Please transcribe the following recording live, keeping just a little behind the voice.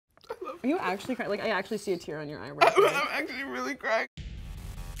Are you actually crying? Like, I actually see a tear on your eye right now. I'm actually really crying.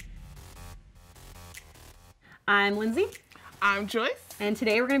 I'm Lindsay. I'm Joyce. And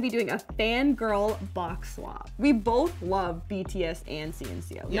today we're going to be doing a fangirl box swap. We both love BTS and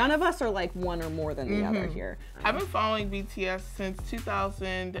CNCO. Yes. None of us are like one or more than the other here. I've been following BTS since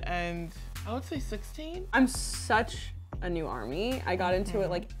 2000 and I would say 16. I'm such a new army. I got into it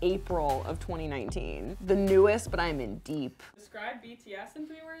like April of 2019. The newest, but I'm in deep. Describe BTS in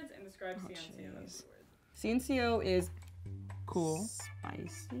 3 words and describe CNCO in 3 words. CNCO is cool.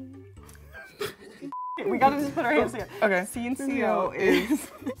 Spicy. We gotta just put our hands together. Okay. CNCO is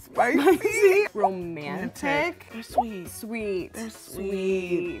spicy. Romantic. They're sweet. Sweet. They're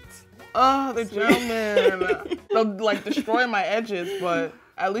sweet. Oh, they're gentlemen. They'll like destroy my edges, but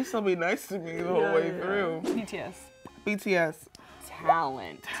at least they'll be nice to me the whole way through. BTS. BTS.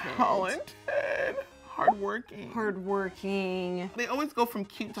 Talented. Hardworking. Hardworking. They always go from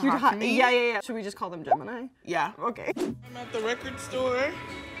cute to hot to me. Yeah. Should we just call them Gemini? Yeah. Okay. I'm at the record store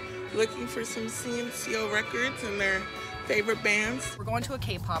looking for some CNCO records and their favorite bands. We're going to a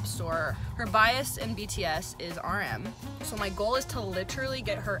K-pop store. Her bias in BTS is RM. So my goal is to literally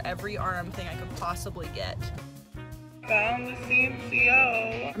get her every RM thing I could possibly get. Found the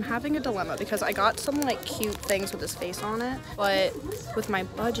CNCO. I'm having a dilemma because I got some like cute things with his face on it, but with my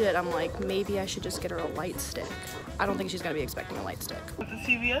budget, I'm like, maybe I should just get her a light stick. I don't think she's gonna be expecting a light stick. With the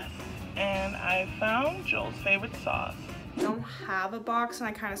CVS, and I found Joel's favorite sauce. I don't have a box and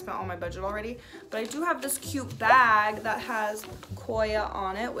I kind of spent all my budget already, but I do have this cute bag that has Koya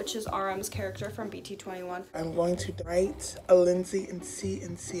on it, which is RM's character from BT21. I'm going to write a Lindsay and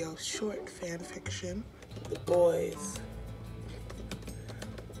CNCO short fan fiction. The boys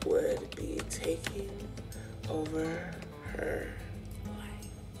would be taking over her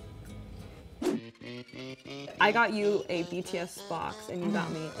life. I got you a BTS box and you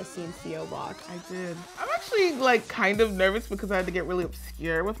got me a CNCO box. I did. I'm actually like kind of nervous because I had to get really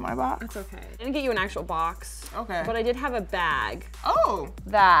obscure with my box. It's okay. I didn't get you an actual box. Okay. But I did have a bag. Oh.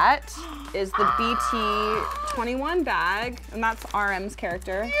 That is the BT21 bag, and that's RM's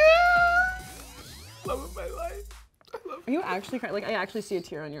character. Yeah. Love of my life. I love Are you actually crying? Like, I actually see a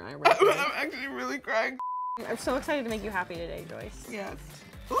tear on your eye right now. I'm actually really crying. I'm so excited to make you happy today, Joyce. Yes.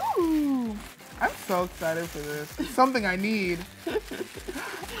 Ooh. I'm so excited for this. It's something I need.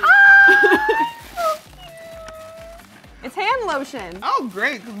 It's hand lotion. Oh,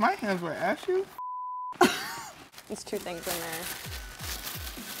 great, because my hands were ashy. There's 2 things in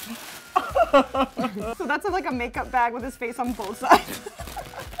there. So that's like a makeup bag with his face on both sides.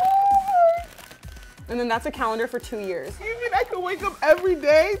 And then that's a calendar for 2 years. You mean I can wake up every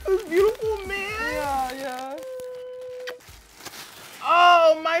day to this beautiful man? Yeah.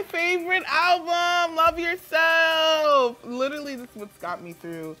 Oh, my favorite album, Love Yourself. Literally, this is what's got me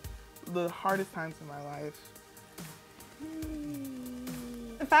through the hardest times in my life.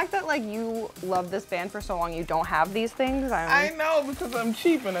 The fact that like you love this band for so long, you don't have these things. I know, because I'm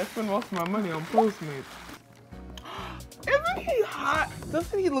cheap and I spend most of my money on Postmates. Isn't he hot?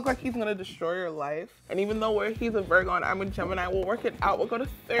 Doesn't he look like he's gonna destroy your life? And even though he's a Virgo and I'm a Gemini, we'll work it out. We'll go to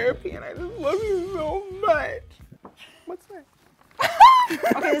therapy and I just love you so much. What's that?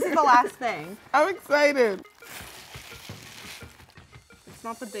 Okay, this is the last thing. I'm excited. It's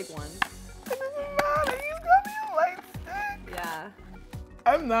not the big one. It doesn't matter. He's got me a light stick. Yeah.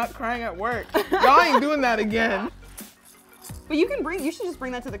 I'm not crying at work. Y'all ain't doing that again. But you should just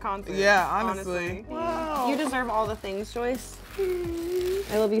bring that to the concert. Yeah, honestly. Wow. You deserve all the things, Joyce.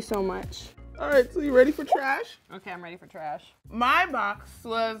 I love you so much. All right, so you ready for trash? Okay, I'm ready for trash. My box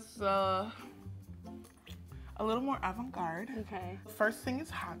was a little more avant-garde. Okay. First thing is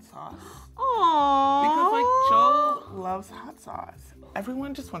hot sauce. Aww. Because like Joel loves hot sauce.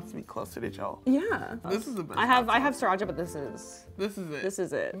 Everyone just wants to be closer to Joel. Yeah. This is the best. I have Sriracha, but this is it. This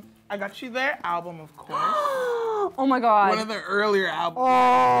is it. I got you their album, of course. Oh my god. One of their earlier albums.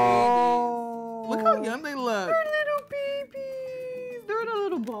 Oh. Look how young they look. They're little babies. They're in a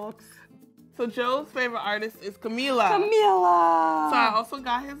little box. So Joel's favorite artist is Camila. Camila. So I also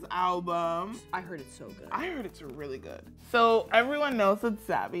got his album. I heard it's so good. I heard it's really good. So everyone knows that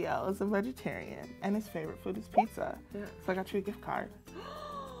Zabiel is a vegetarian and his favorite food is pizza. Yeah. So I got you a gift card.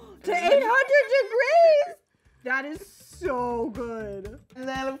 To 800 degrees! That is so good. And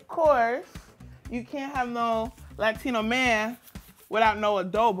then of course, you can't have no Latino man without no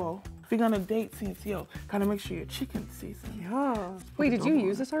adobo. If you're gonna date CNCO, gotta make sure your chicken's seasoned. Yeah. Wait, did you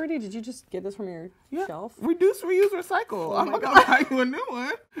use this already? Did you just get this from your shelf? Reduce, reuse, recycle. Oh I'm not gonna buy you a new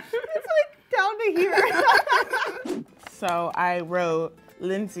one. It's like down to here. So I wrote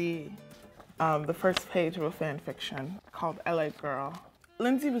Lindsay the first page of a fan fiction called LA Girl.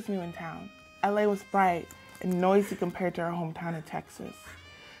 Lindsay was new in town. LA was bright and noisy compared to her hometown in Texas.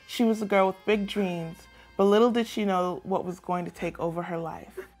 She was a girl with big dreams, but little did she know what was going to take over her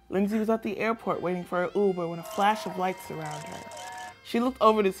life. Lindsay was at the airport waiting for her Uber when a flash of lights surrounded her. She looked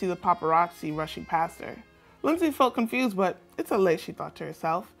over to see the paparazzi rushing past her. Lindsay felt confused, but it's LA, she thought to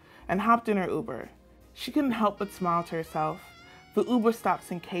herself, and hopped in her Uber. She couldn't help but smile to herself. The Uber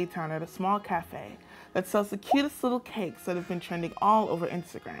stops in K-Town at a small cafe that sells the cutest little cakes that have been trending all over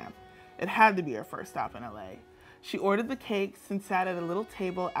Instagram. It had to be her first stop in LA. She ordered the cakes and sat at a little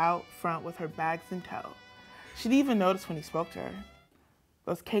table out front with her bags in tow. She didn't even notice when he spoke to her.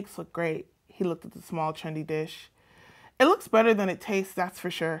 Those cakes look great. He looked at the small, trendy dish. It looks better than it tastes, that's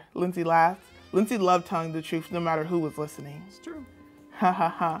for sure, Lindsay laughed. Lindsay loved telling the truth no matter who was listening. It's true. Ha ha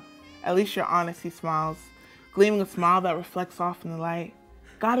ha. At least you're honest, he smiles, gleaming a smile that reflects off in the light.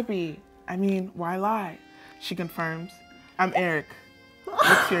 Gotta be. I mean, why lie? She confirms. I'm Eric.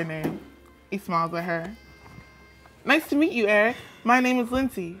 What's your name? He smiles at her. Nice to meet you, Eric. My name is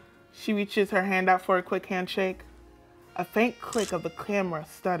Lindsay. She reaches her hand out for a quick handshake. A faint click of the camera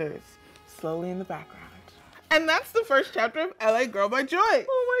stutters slowly in the background. And that's the first chapter of LA Girl by Joy.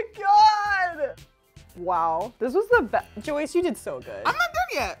 Oh my God. Wow. This was the best. Joyce, you did so good. I'm not done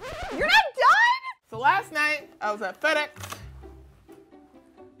yet. You're not done? So last night, I was at FedEx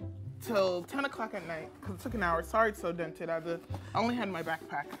till 10 o'clock at night, because it took an hour. Sorry it's so dented. I only had my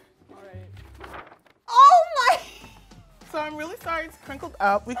backpack. All right. Oh my. So I'm really sorry it's crinkled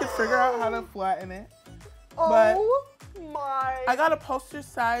up. We could figure out how to flatten it. Oh my. I got a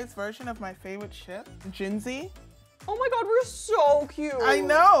poster-sized version of my favorite ship, Ginsberg. Oh my God, we're so cute. I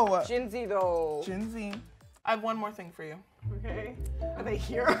know. Ginsberg though. Ginsberg. I have one more thing for you. Okay. Are they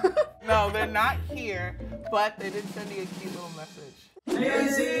here? No, they're not here, but they did send me a cute little message. We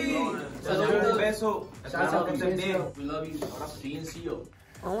love you. CNCO.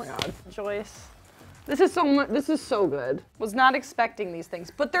 Oh my God. Joyce. This is so much. This is so good. Was not expecting these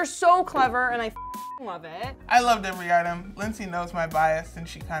things, but they're so clever and I love it. I loved every item. Lindsay knows my bias and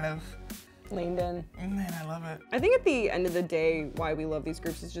she kind of Leaned in. Man, I love it. I think at the end of the day, why we love these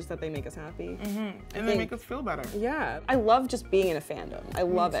groups is just that they make us happy. And they make us feel better. Yeah. I love just being in a fandom. I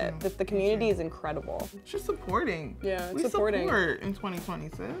love it. The community is incredible. Just supporting. Yeah, we supporting. support in 2020,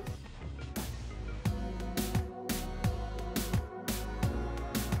 sis.